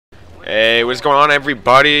Hey, what's going on,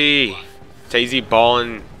 everybody? It's AZ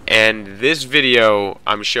Ballin', and this video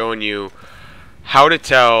I'm showing you how to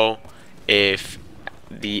tell if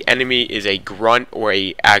the enemy is a grunt or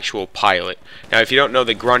a actual pilot. Now, if you don't know,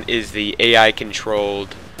 the grunt is the AI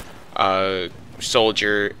controlled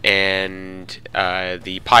soldier, and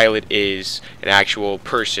the pilot is an actual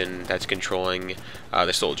person that's controlling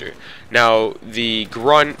the soldier. Now, the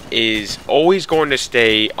grunt is always going to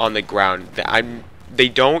stay on the ground. They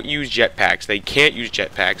don't use jetpacks. They can't use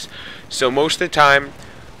jetpacks. So most of the time,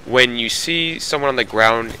 when you see someone on the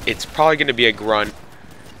ground, it's probably going to be a grunt.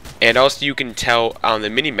 And also, you can tell on the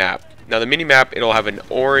mini-map. Now, the mini-map, it'll have an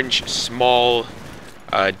orange small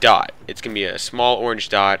dot. It's going to be a small orange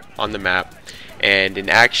dot on the map. And an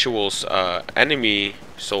actual enemy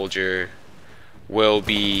soldier will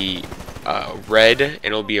be red, and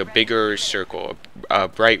it'll be a bigger circle, a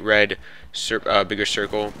bright red, bigger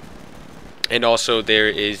circle. And also there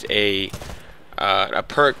is a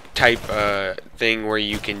perk type thing where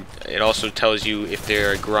you can. It also tells you if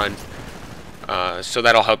they're a grunt, so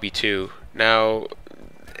that'll help you too. Now,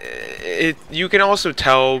 you can also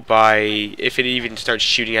tell by if it even starts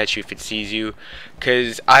shooting at you if it sees you.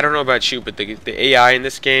 Cause I don't know about you, but the AI in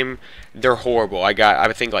this game, they're horrible.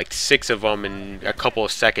 I think like 6 of them in a couple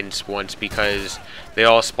of seconds once, because they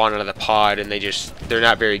all spawn out of the pod and they're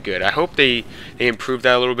not very good. I hope they improve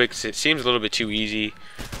that a little bit, because it seems a little bit too easy.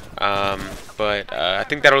 But I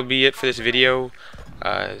think that'll be it for this video.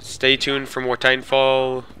 Stay tuned for more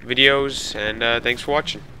TitanFall videos, and thanks for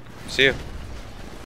watching. See ya.